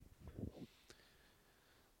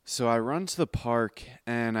So I run to the park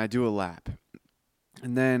and I do a lap.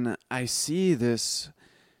 And then I see this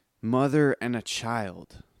mother and a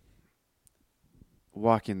child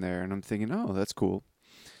walking there. And I'm thinking, oh, that's cool.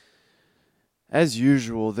 As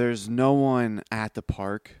usual, there's no one at the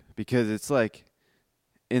park because it's like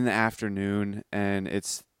in the afternoon and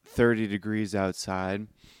it's 30 degrees outside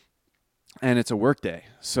and it's a work day.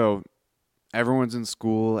 So everyone's in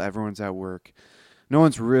school, everyone's at work. No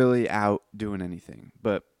one's really out doing anything.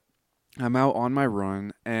 But I'm out on my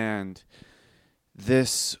run and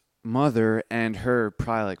this mother and her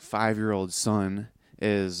probably like 5-year-old son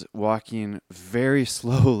is walking very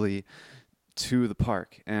slowly to the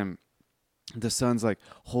park. And the son's like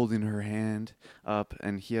holding her hand up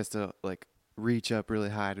and he has to like reach up really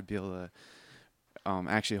high to be able to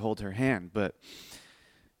actually hold her hand. But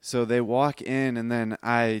so they walk in and then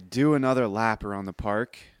I do another lap around the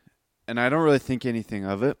park and I don't really think anything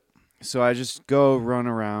of it. So I just go run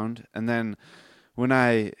around and then when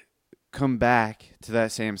I come back to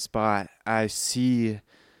that same spot, I see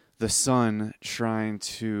the son trying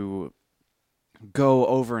to go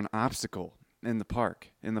over an obstacle in the park,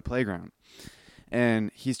 in the playground. And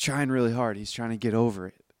he's trying really hard. He's trying to get over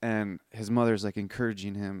it. And his mother's like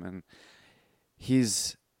encouraging him and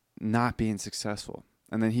he's not being successful.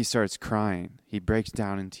 And then he starts crying. He breaks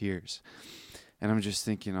down in tears. And I'm just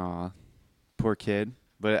thinking, aw, poor kid.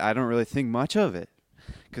 But I don't really think much of it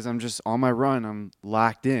because I'm just on my run. I'm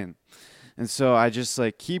locked in. And so I just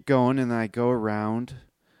like keep going and I go around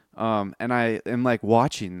and I am like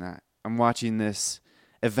watching that. I'm watching this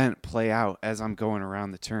event play out as I'm going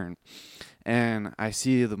around the turn. And I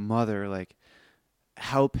see the mother like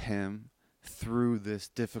help him through this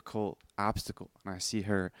difficult obstacle. And I see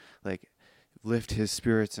her like lift his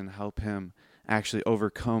spirits and help him actually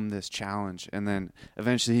overcome this challenge. And then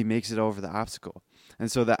eventually he makes it over the obstacle.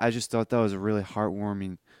 And so that I just thought that was a really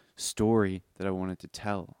heartwarming story that I wanted to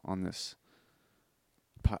tell on this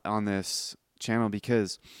channel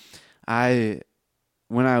because when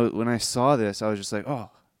I saw this, I was just like, oh,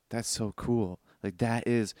 that's so cool. Like that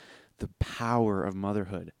is the power of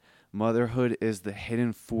motherhood. Motherhood is the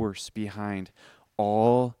hidden force behind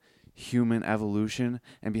all human evolution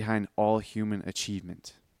and behind all human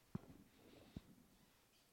achievement.